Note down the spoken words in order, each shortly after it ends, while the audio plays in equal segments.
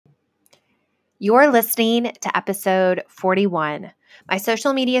You're listening to episode 41, my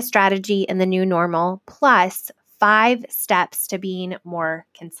social media strategy in the new normal, plus 5 steps to being more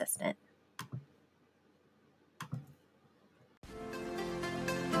consistent.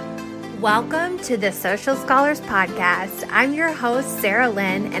 Welcome to the Social Scholars Podcast. I'm your host, Sarah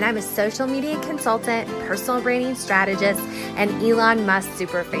Lynn, and I'm a social media consultant, personal branding strategist, and Elon Musk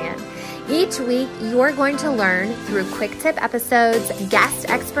superfan. Each week, you're going to learn through quick tip episodes, guest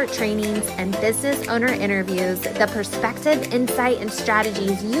expert trainings, and business owner interviews the perspective, insight, and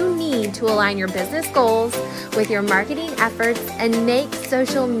strategies you need to align your business goals with your marketing efforts and make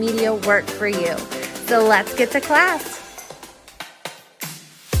social media work for you. So let's get to class.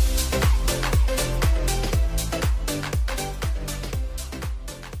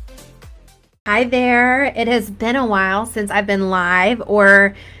 Hi there. It has been a while since I've been live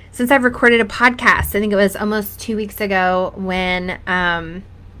or since I've recorded a podcast. I think it was almost 2 weeks ago when,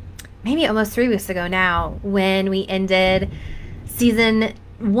 maybe almost 3 weeks ago now, when we ended season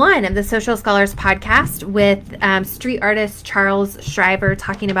 1 of the Social Scholars Podcast with street artist Charles Schreiber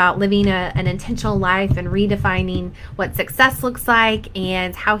talking about living an intentional life and redefining what success looks like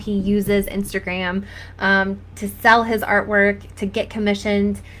and how he uses Instagram to sell his artwork, to get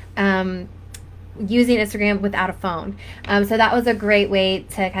commissioned, using Instagram without a phone. So that was a great way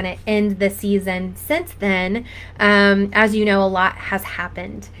to kind of end the season. Since then, as you know, a lot has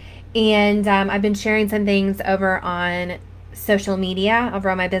happened. And I've been sharing some things over on social media, over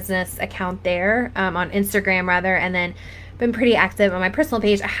on my business account there, on Instagram rather, and then been pretty active on my personal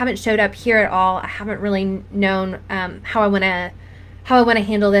page. I haven't showed up here at all. I haven't really known how I want to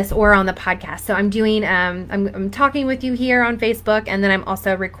handle this or on the podcast. So I'm doing, I'm talking with you here on Facebook, and then I'm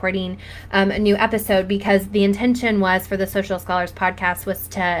also recording a new episode because the intention was for the Social Scholars Podcast was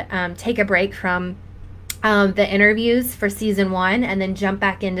to take a break from the interviews for season 1 and then jump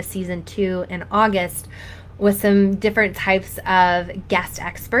back into season 2 in August with some different types of guest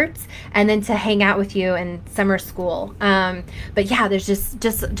experts, and then to hang out with you in summer school. But yeah, there's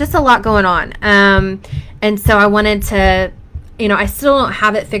just a lot going on. And so I wanted to, I still don't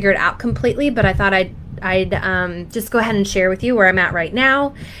have it figured out completely, but I thought I'd just go ahead and share with you where I'm at right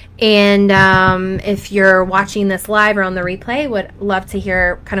now. And if you're watching this live or on the replay, would love to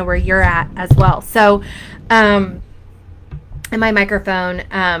hear kind of where you're at as well. So, and my microphone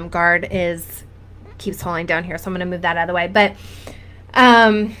guard keeps falling down here, so I'm going to move that out of the way. But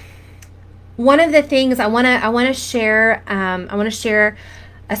one of the things I want to share,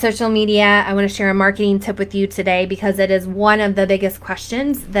 a social media. I want to share a marketing tip with you today because it is one of the biggest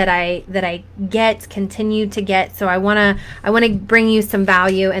questions that I continue to get. So I want to bring you some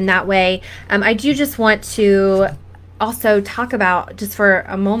value in that way. I do just want to also talk about just for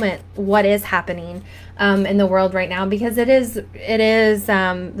a moment what is happening in the world right now, because it is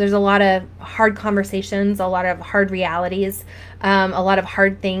there's a lot of hard conversations, a lot of hard realities, a lot of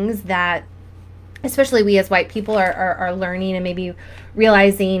hard things that especially we as white people are learning and maybe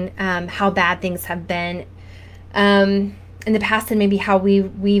realizing how bad things have been in the past, and maybe how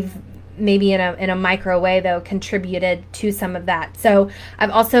we've maybe in a micro way though contributed to some of that. So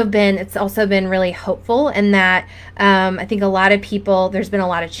it's also been really hopeful in that I think a lot of people, there's been a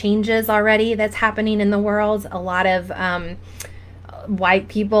lot of changes already that's happening in the world. A lot of white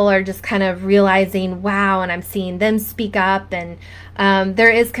people are just kind of realizing, wow, and I'm seeing them speak up, and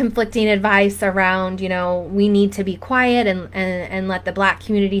there is conflicting advice around, we need to be quiet and let the Black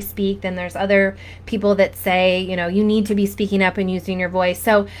community speak. Then there's other people that say, you need to be speaking up and using your voice.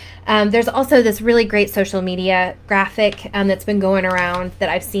 So there's also this really great social media graphic that's been going around that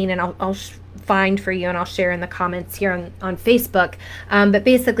I've seen, and I'll find for you and I'll share in the comments here on Facebook. But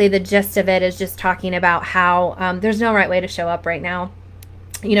basically the gist of it is just talking about how there's no right way to show up right now.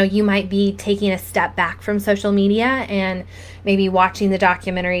 You might be taking a step back from social media and maybe watching the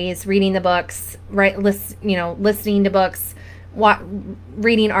documentaries, reading the books, listening to books,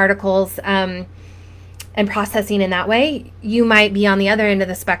 reading articles, and processing in that way. You might be on the other end of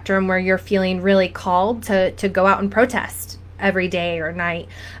the spectrum where you're feeling really called to go out and protest every day or night.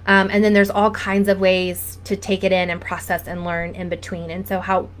 And then there's all kinds of ways to take it in and process and learn in between. And so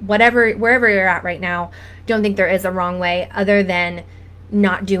wherever you're at right now, don't think there is a wrong way other than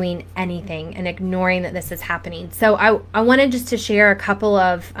not doing anything and ignoring that this is happening. So I wanted just to share a couple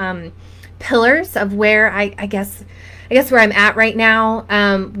of pillars of where I guess where I'm at right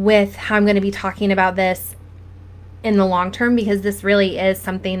now with how I'm going to be talking about this in the long term, because this really is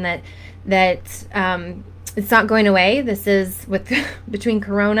something that it's not going away. This is with between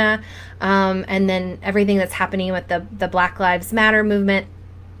Corona and then everything that's happening with the Black Lives Matter movement.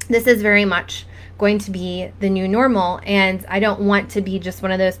 This is very much going to be the new normal. And I don't want to be just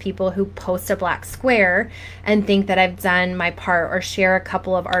one of those people who post a black square and think that I've done my part, or share a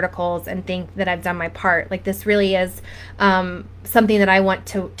couple of articles and think that I've done my part. Like, this really is something that I want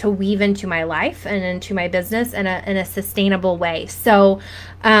to weave into my life and into my business in a sustainable way. So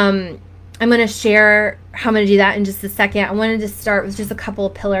I'm going to share how I'm going to do that in just a second. I wanted to start with just a couple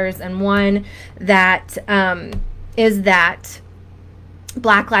of pillars, and one that is that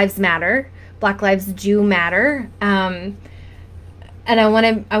Black Lives Matter. Black lives do matter. And I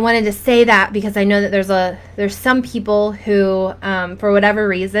wanted to say that because I know that there's some people who, for whatever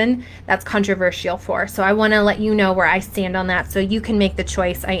reason, that's controversial for. So I want to let you know where I stand on that, so you can make the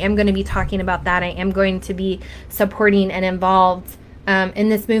choice. I am going to be talking about that. I am going to be supporting and involved in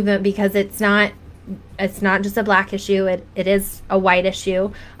this movement, because it's not just a Black issue. It is a white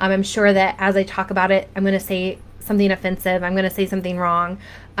issue. I'm sure that as I talk about it, I'm going to say something offensive. I'm going to say something wrong.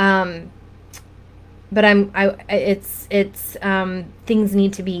 But it's things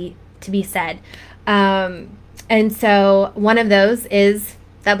need to be said. And so one of those is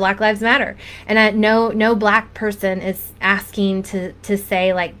that Black Lives Matter. And no Black person is asking to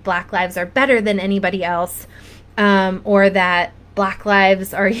say, like, Black lives are better than anybody else, or that Black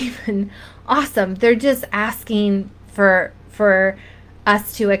lives are even awesome. They're just asking for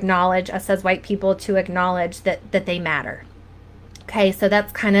us to acknowledge, us as white people, to acknowledge that they matter. Okay, so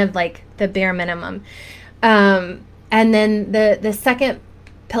that's kind of like the bare minimum. And then the second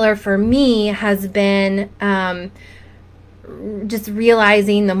pillar for me has been just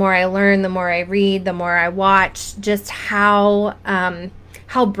realizing, the more I learn, the more I read, the more I watch, just how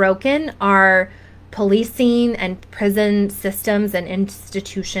broken our policing and prison systems and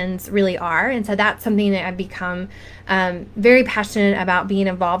institutions really are. And so that's something that I've become very passionate about being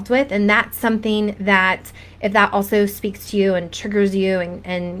involved with. And that's something that, if that also speaks to you and triggers you,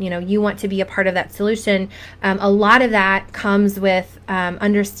 and you want to be a part of that solution, a lot of that comes with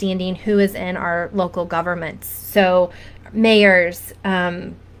understanding who is in our local governments. So mayors,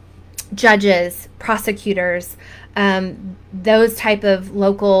 judges, prosecutors, those type of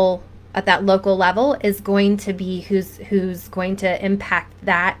local, at that local level, is going to be who's going to impact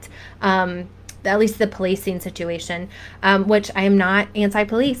that, at least the policing situation, which I am not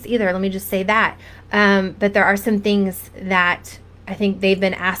anti-police either. Let me just say that. But there are some things that I think they've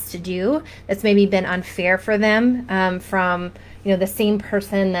been asked to do that's maybe been unfair for them, from the same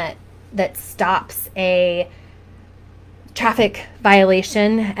person that stops a traffic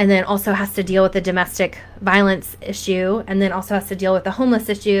violation and then also has to deal with the domestic violence issue, and then also has to deal with the homeless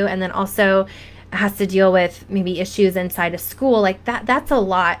issue, and then also has to deal with maybe issues inside a school. Like that's a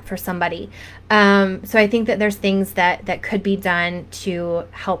lot for somebody. So I think that there's things that could be done to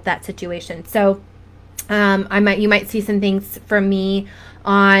help that situation. So you might see some things from me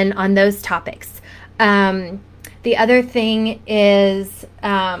on those topics. The other thing is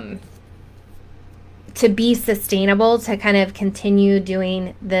to be sustainable, to kind of continue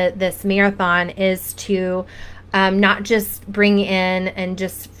doing this marathon, is to not just bring in and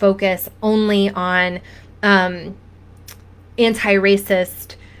just focus only on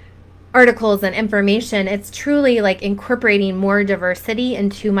anti-racist articles and information. It's truly like incorporating more diversity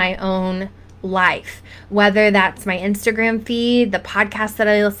into my own life, whether that's my Instagram feed, the podcasts that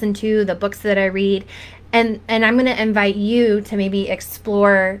I listen to, the books that I read, and I'm going to invite you to maybe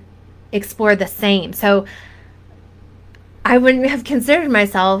explore the same. So I wouldn't have considered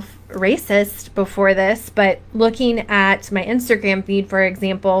myself racist before this, but looking at my Instagram feed, for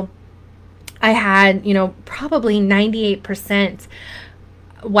example, I had, probably 98%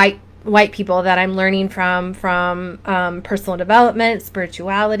 white people that I'm learning from personal development,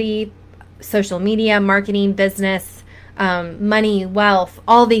 spirituality, social media, marketing, business, money, wealth,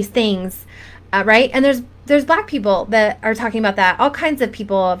 all these things, right? And there's Black people that are talking about that, all kinds of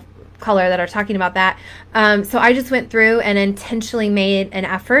people of color that are talking about that. So I just went through and intentionally made an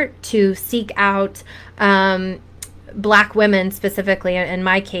effort to seek out Black women, specifically in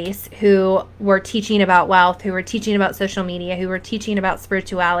my case, who were teaching about wealth, who were teaching about social media, who were teaching about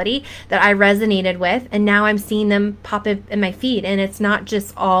spirituality, that I resonated with. And now I'm seeing them pop up in my feed. And it's not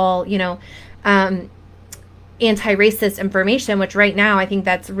just all, anti-racist information, which right now I think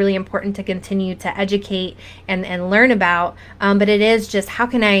that's really important to continue to educate and learn about. But it is just, how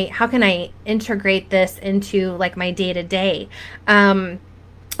can I integrate this into like my day-to-day?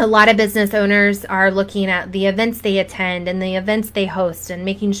 A lot of business owners are looking at the events they attend and the events they host, and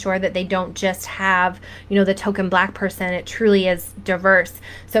making sure that they don't just have, the token Black person. It truly is diverse.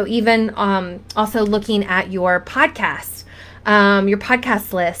 So even also looking at your podcast, your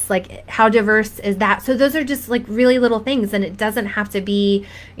podcast list, like how diverse is that? So those are just like really little things, and it doesn't have to be,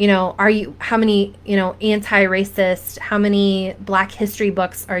 how many, anti-racist, how many Black history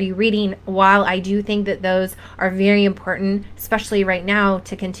books are you reading? While I do think that those are very important, especially right now,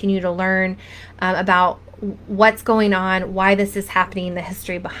 to continue to learn about what's going on, why this is happening, the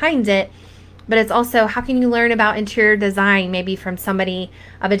history behind it. But it's also, how can you learn about interior design, maybe from somebody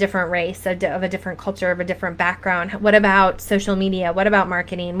of a different race, of a different culture, of a different background? What about social media? What about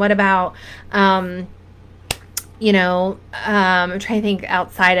marketing? What about, I'm trying to think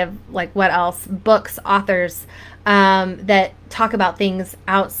outside of like what else, books, authors that talk about things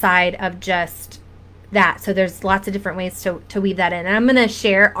outside of just that. So there's lots of different ways to weave that in. And I'm going to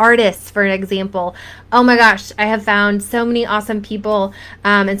share artists, for an example. Oh my gosh, I have found so many awesome people.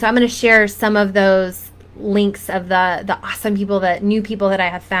 And so I'm going to share some of those links of the awesome people, new people that I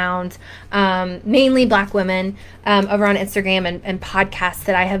have found, mainly Black women, over on Instagram and podcasts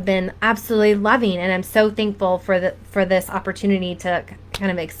that I have been absolutely loving. And I'm so thankful for this opportunity to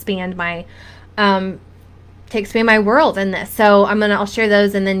kind of expand my, world in this. So I'll share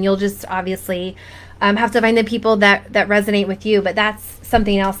those, and then you'll just obviously have to find the people that resonate with you. But that's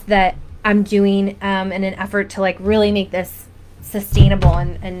something else that I'm doing in an effort to like really make this sustainable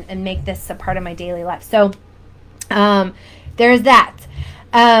and make this a part of my daily life. So there's that.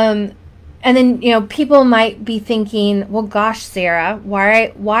 And then, people might be thinking, well, gosh, Sarah, why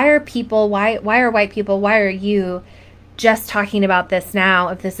are white people, why are you just talking about this now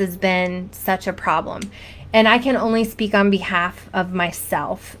if this has been such a problem? And I can only speak on behalf of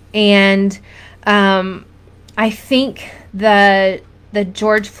myself. And I think the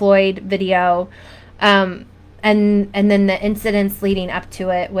George Floyd video, and then the incidents leading up to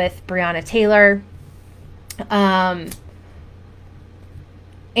it with Breonna Taylor, and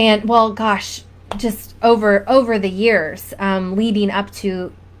well, gosh, just over the years leading up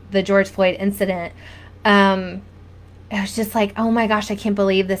to the George Floyd incident, it was just like, oh my gosh, I can't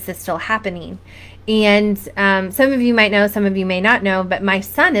believe this is still happening. And some of you might know, some of you may not know, but my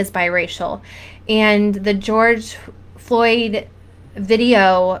son is biracial. And the George Floyd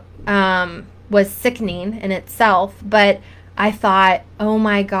video was sickening in itself. But I thought, oh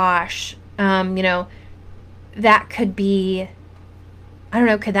my gosh, that could be, I don't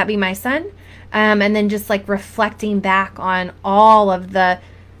know, could that be my son? And then just like reflecting back on all of the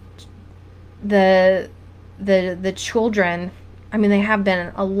children. I mean, there have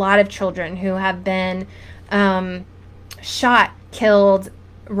been a lot of children who have been shot, killed,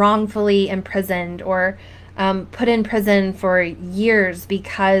 wrongfully imprisoned, or put in prison for years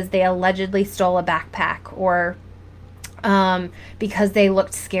because they allegedly stole a backpack, or because they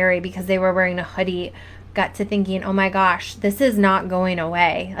looked scary, because they were wearing a hoodie. Got to thinking, oh my gosh, this is not going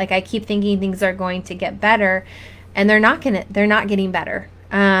away. Like, I keep thinking things are going to get better, and they're not getting better.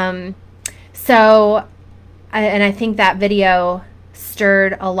 I think that video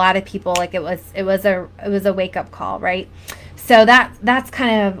stirred a lot of people. Like, it was a wake up call, right? So that's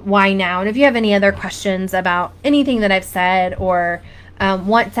kind of why now. And if you have any other questions about anything that I've said, or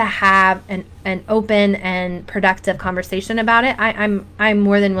want to have an open and productive conversation about it, I'm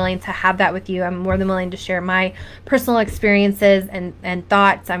more than willing to have that with you. I'm more than willing to share my personal experiences and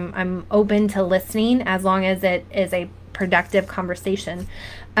thoughts. I'm open to listening, as long as it is a productive conversation.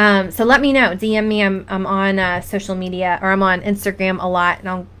 So let me know. DM me. I'm on social media, or I'm on Instagram a lot, and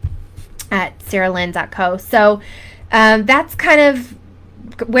I'm at saralyn.co. So that's kind of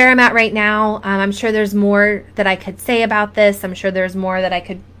where I'm at right now. I'm sure there's more that I could say about this. I'm sure there's more that I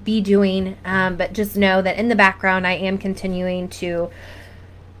could be doing, but just know that in the background, I am continuing to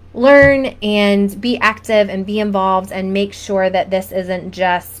learn and be active and be involved, and make sure that this isn't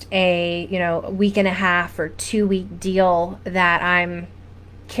just a week and a half or 2-week deal that I'm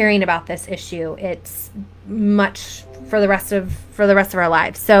caring about this issue. It's much for the rest of our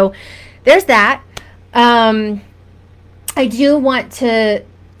lives. So there's that. I do want to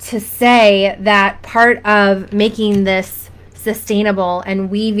say that part of making this sustainable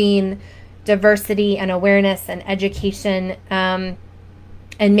and weaving diversity and awareness and education, and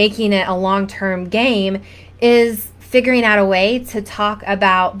making it a long-term game, is figuring out a way to talk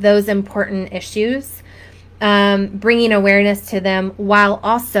about those important issues, bringing awareness to them, while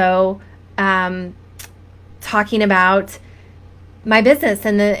also talking about my business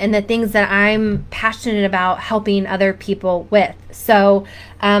and the things that I'm passionate about helping other people with. So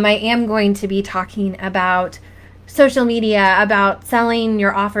I am going to be talking about social media, about selling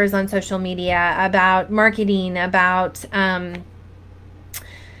your offers on social media, about marketing, about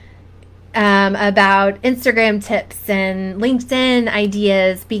Instagram tips and LinkedIn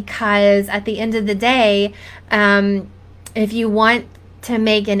ideas, because at the end of the day, if you want to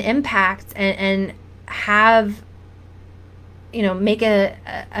make an impact and have, make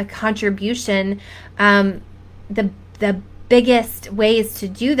a contribution, the biggest ways to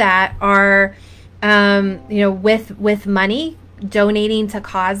do that are, with money, donating to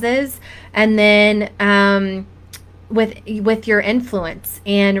causes, and then with your influence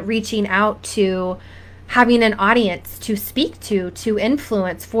and reaching out to, having an audience to speak to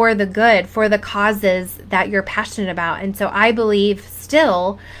influence for the good, for the causes that you're passionate about. And so I believe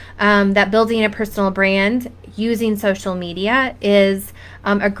still that building a personal brand using social media is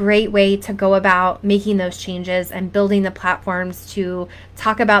a great way to go about making those changes and building the platforms to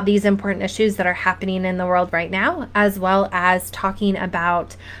talk about these important issues that are happening in the world right now, as well as talking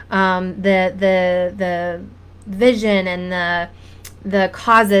about the vision and the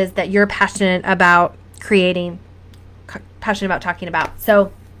causes that you're passionate about talking about.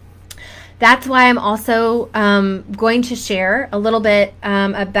 So that's why I'm also going to share a little bit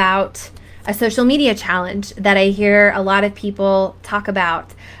about a social media challenge that I hear a lot of people talk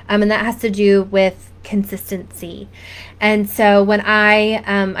about, and that has to do with consistency. And so when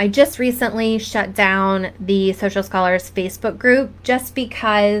I just recently shut down the Social Scholars Facebook group, just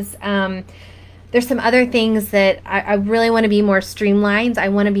because there's some other things that I really want to be more streamlined. I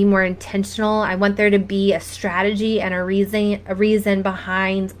want to be more intentional. I want there to be a strategy and a reason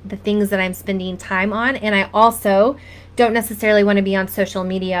behind the things that I'm spending time on. And I also don't necessarily want to be on social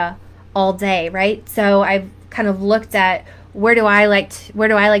media all day, right? So I've kind of looked at where do I like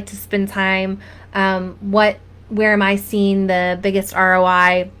to spend time? Where am I seeing the biggest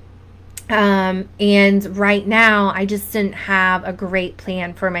ROI? And right now I just didn't have a great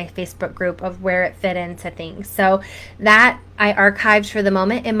plan for my Facebook group of where it fit into things. So that I archived for the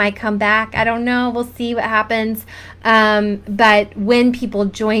moment. It might come back. I don't know. We'll see what happens. But when people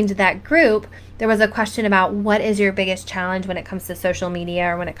joined that group, there was a question about what is your biggest challenge when it comes to social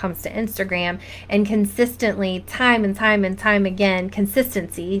media or when it comes to Instagram, and consistently, time and time again,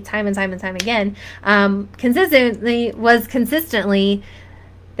 consistently was consistently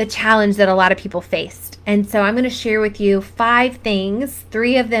the challenge that a lot of people faced. And so I'm going to share with you 5 things,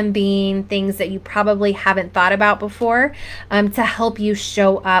 3 of them being things that you probably haven't thought about before, to help you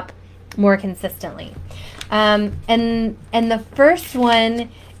show up more consistently. And the first one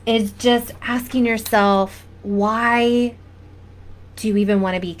is just asking yourself, why do you even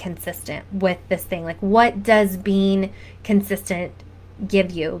want to be consistent with this thing? Like, what does being consistent give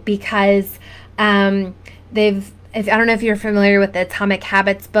you? Because I don't know if you're familiar with the Atomic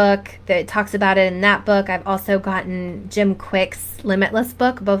Habits book that talks about it in that book. I've also gotten Jim Quick's Limitless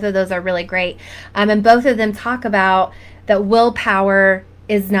book. Both of those are really great. And both of them talk about that willpower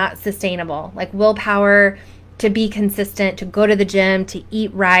is not sustainable. Like, willpower to be consistent, to go to the gym, to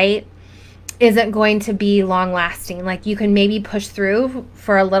eat right, isn't going to be long lasting. Like, you can maybe push through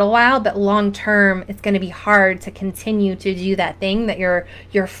for a little while, but long term it's going to be hard to continue to do that thing that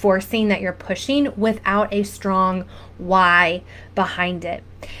you're forcing, that you're pushing, without a strong why behind it.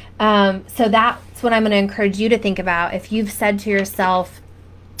 So that's what I'm going to encourage you to think about. If you've said to yourself,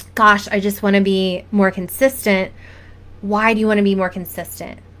 gosh, I just want to be more consistent, why do you want to be more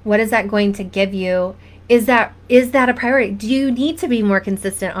consistent? What is that going to give you? Is that a priority? Do you need to be more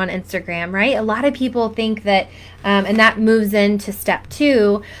consistent on Instagram, right? A lot of people think that, and that moves into step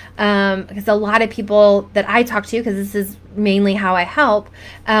 2, because a lot of people that I talk to, because this is mainly how I help,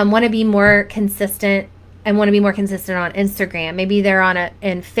 want to be more consistent and want to be more consistent on Instagram. Maybe they're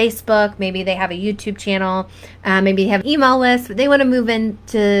in Facebook, maybe they have a YouTube channel, maybe they have an email list, but they want to move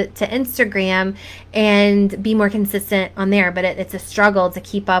into Instagram and be more consistent on there. But it's a struggle to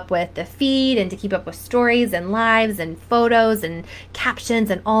keep up with the feed and to keep up with stories and lives and photos and captions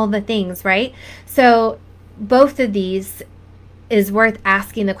and all the things, right? So both of these is worth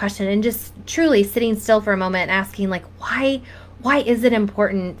asking the question and just truly sitting still for a moment and asking, like, why is it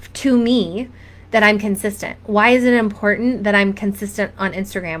important to me that I'm consistent? Why is it important that I'm consistent on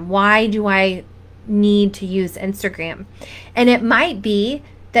Instagram? Why do I need to use Instagram? And it might be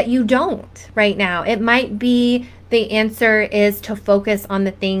that you don't right now. It might be the answer is to focus on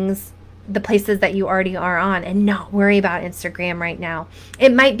the places that you already are on and not worry about Instagram right now.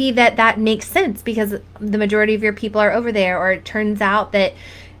 It might be that makes sense because the majority of your people are over there, or it turns out that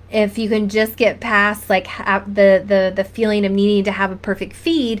if you can just get past like the feeling of needing to have a perfect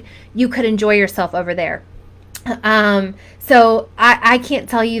feed, you could enjoy yourself over there. So I can't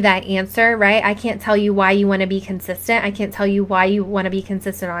tell you that answer, right? I can't tell you why you want to be consistent. I can't tell you why you want to be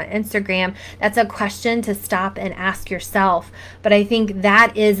consistent on Instagram. That's a question to stop and ask yourself. But I think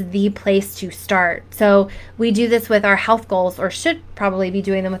that is the place to start. So we do this with our health goals, or should probably be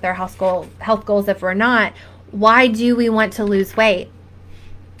doing them with our health goals if we're not. Why do we want to lose weight?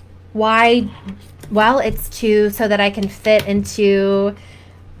 Why? Well, it's so that I can fit into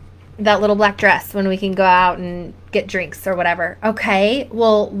that little black dress when we can go out and get drinks or whatever. Okay,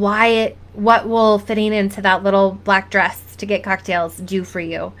 well, what will fitting into that little black dress to get cocktails do for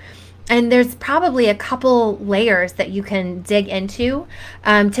you? And there's probably a couple layers that you can dig into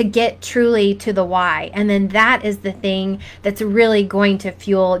to get truly to the why. And then that is the thing that's really going to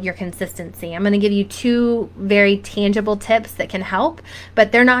fuel your consistency. I'm going to give you 2 very tangible tips that can help,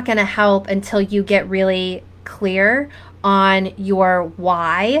 but they're not going to help until you get really clear on your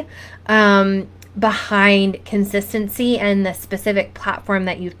why behind consistency and the specific platform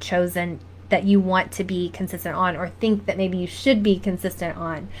that you've chosen that you want to be consistent on, or think that maybe you should be consistent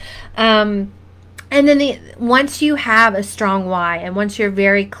on. And then once you have a strong why, and once you're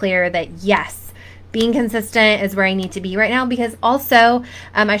very clear that yes, being consistent is where I need to be right now, because also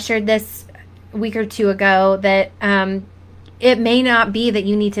I shared this a week or 2 ago that it may not be that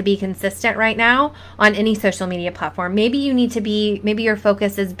you need to be consistent right now on any social media platform. Maybe your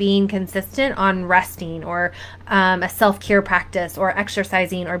focus is being consistent on resting, or a self-care practice, or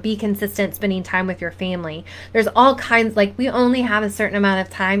exercising, or be consistent spending time with your family. There's all kinds, like we only have a certain amount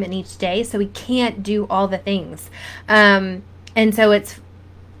of time in each day, so we can't do all the things. And so it's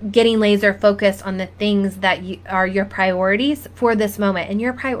getting laser focused on the things that are your priorities for this moment. And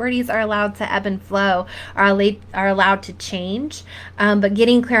your priorities are allowed to ebb and flow, are allowed to change. But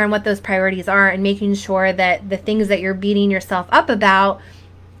getting clear on what those priorities are, and making sure that the things that you're beating yourself up about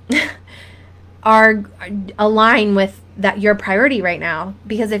are aligned with that your priority right now.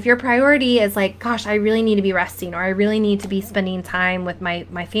 Because if your priority is like, gosh, I really need to be resting, or I really need to be spending time with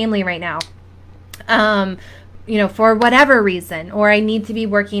my family right now, for whatever reason, or I need to be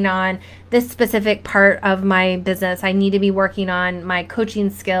working on this specific part of my business, I need to be working on my coaching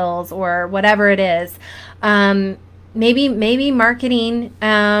skills, or whatever it is. Maybe marketing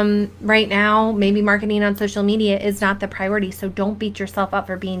right now, maybe marketing on social media is not the priority. So don't beat yourself up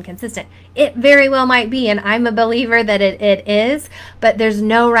for being consistent. It very well might be, and I'm a believer that it is, but there's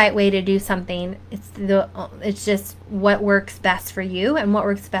no right way to do something. It's just what works best for you, and what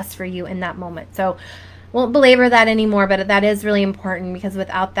works best for you in that moment. So won't belabor that anymore, but that is really important, because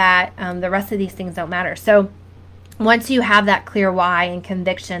without that, the rest of these things don't matter. So once you have that clear why and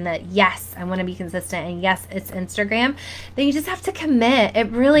conviction that yes, I want to be consistent, and yes, it's Instagram, then you just have to commit. It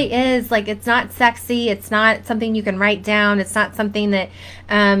really is, like, it's not sexy. It's not something you can write down. It's not something that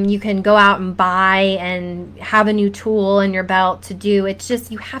you can go out and buy and have a new tool in your belt to do. It's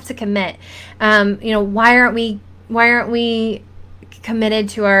just, you have to commit. Why aren't we committed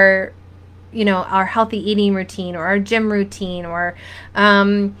to our healthy eating routine, or our gym routine, or,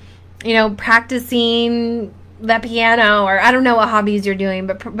 practicing the piano, or I don't know what hobbies you're doing,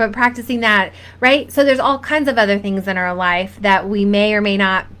 but practicing that, right? So there's all kinds of other things in our life that we may or may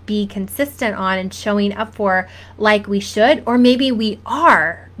not be consistent on and showing up for like we should, or maybe we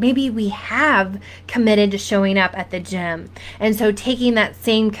have committed to showing up at the gym. And so taking that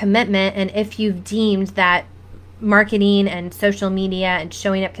same commitment, and if you've deemed that marketing and social media and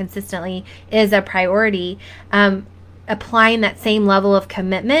showing up consistently is a priority, applying that same level of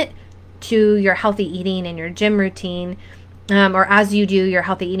commitment to your healthy eating and your gym routine, or as you do your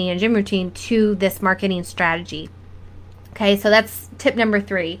healthy eating and gym routine, to this marketing strategy. Okay, so that's tip number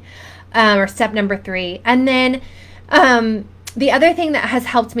 3, or step number 3. And then the other thing that has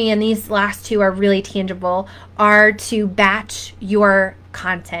helped me, and these last 2 are really tangible, are to batch your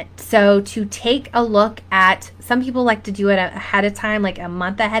content. So to take a look at, some people like to do it ahead of time, like a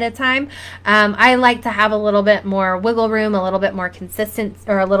month ahead of time. I like to have a little bit more wiggle room, a little bit more consistent,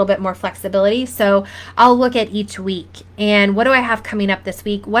 or a little bit more flexibility. So I'll look at each week, and what do I have coming up this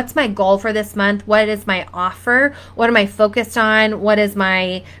week? What's my goal for this month? What is my offer? What am I focused on? What is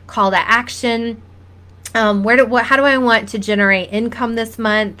my call to action? How do I want to generate income this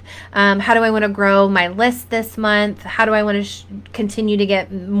month? How do I want to grow my list this month? How do I want to continue to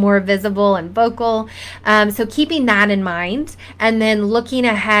get more visible and vocal? So keeping that in mind, and then looking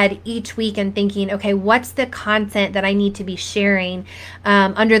ahead each week and thinking, okay, what's the content that I need to be sharing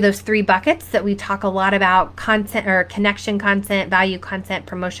under those 3 buckets that we talk a lot about: content, or connection content, value content,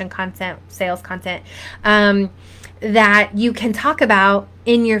 promotion content, sales content, that you can talk about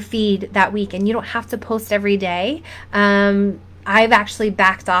in your feed that week. And you don't have to post every day. I've actually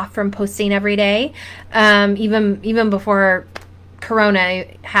backed off from posting every day, even before Corona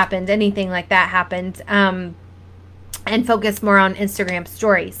happened, anything like that happened. And and focus more on Instagram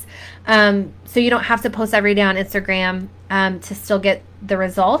stories. So you don't have to post every day on Instagram to still get the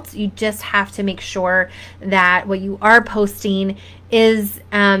results. You just have to make sure that what you are posting is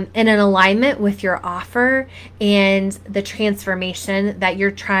in an alignment with your offer and the transformation that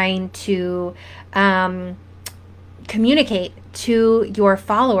you're trying to communicate to your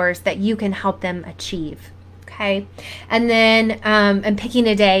followers that you can help them achieve. Okay. And then I'm picking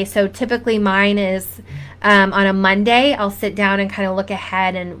a day. So typically mine is on a Monday. I'll sit down and kind of look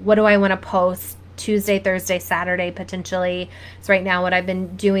ahead and what do I want to post Tuesday, Thursday, Saturday, potentially. So right now what I've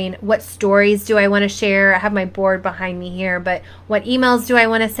been doing, what stories do I want to share? I have my board behind me here, but what emails do I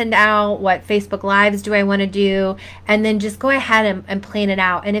want to send out? What Facebook Lives do I want to do? And then just go ahead and plan it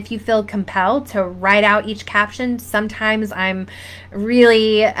out. And if you feel compelled to write out each caption, sometimes I'm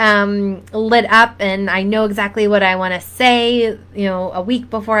really lit up and I know exactly what I want to say, a week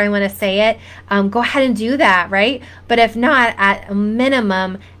before I want to say it. Go ahead and do that, right? But if not, at a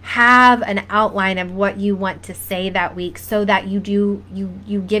minimum, have an outline of what you want to say that week so that you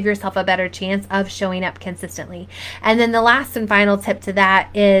give yourself a better chance of showing up consistently. And then the last and final tip to that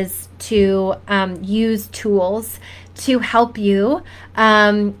is to use tools to help you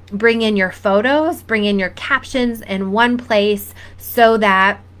bring in your photos, bring in your captions in one place so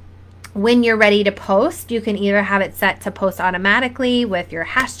that when you're ready to post, you can either have it set to post automatically with your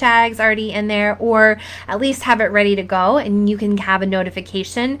hashtags already in there, or at least have it ready to go and you can have a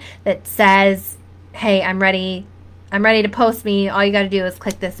notification that says, hey, I'm ready to post me. All you got to do is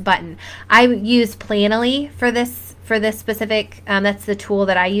click this button. I use Planoly for this specific, that's the tool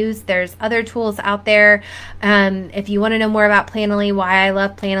that I use. There's other tools out there. If you want to know more about Planoly, why I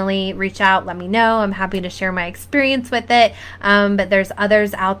love Planoly, reach out, let me know. I'm happy to share my experience with it. But there's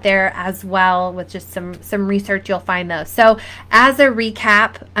others out there as well with just some research. You'll find those. So as a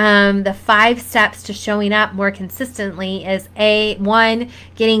recap, the 5 steps to showing up more consistently is one,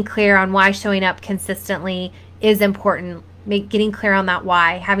 getting clear on why showing up consistently is important. Getting clear on that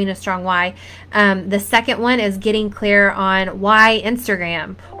why, having a strong why. The second one is getting clear on why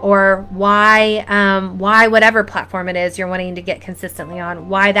Instagram or why whatever platform it is you're wanting to get consistently on,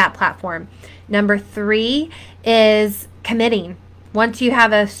 why that platform. Number 3 is committing. Once you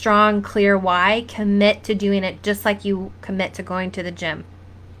have a strong, clear why, commit to doing it just like you commit to going to the gym.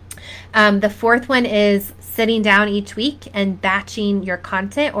 The 4th one is sitting down each week and batching your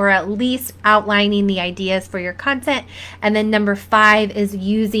content, or at least outlining the ideas for your content. And then number 5 is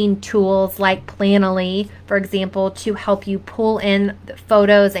using tools like Planoly, for example, to help you pull in the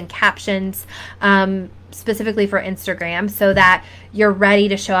photos and captions specifically for Instagram so that you're ready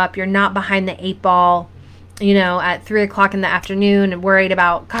to show up. You're not behind the 8 ball at 3 o'clock in the afternoon and worried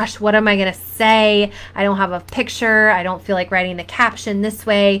about, gosh, what am I going to say? I don't have a picture. I don't feel like writing the caption this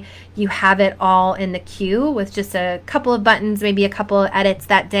way. You have it all in the queue with just a couple of buttons, maybe a couple of edits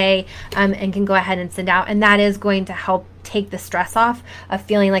that day, and can go ahead and send out. And that is going to help take the stress off of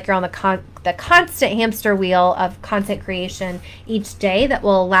feeling like you're on the constant hamster wheel of content creation each day that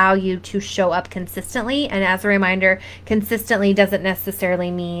will allow you to show up consistently. And as a reminder, consistently doesn't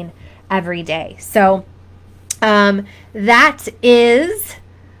necessarily mean every day. So that is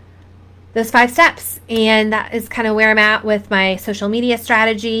those 5 steps, and that is kind of where I'm at with my social media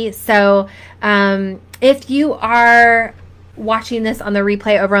strategy. So if you are watching this on the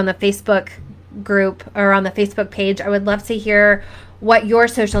replay over on the Facebook group or on the Facebook page, I would love to hear what your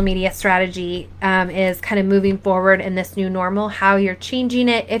social media strategy is kind of moving forward in this new normal, how you're changing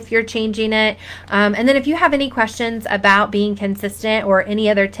it, if you're changing it. And then if you have any questions about being consistent or any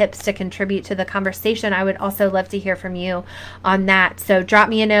other tips to contribute to the conversation, I would also love to hear from you on that. So drop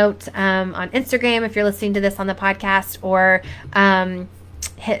me a note on Instagram if you're listening to this on the podcast, or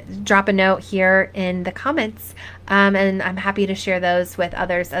drop a note here in the comments, and I'm happy to share those with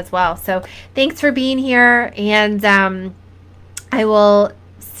others as well. So thanks for being here, and I will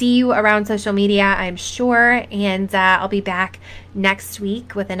see you around social media, I'm sure, and I'll be back next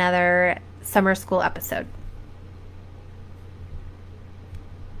week with another summer school episode.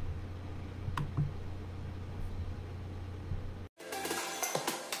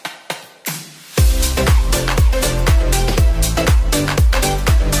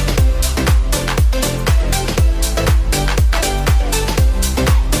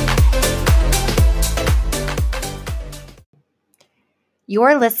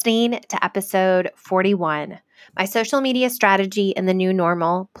 You're listening to episode 41, my social media strategy in the new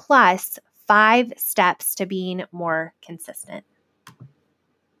normal, plus 5 steps to being more consistent.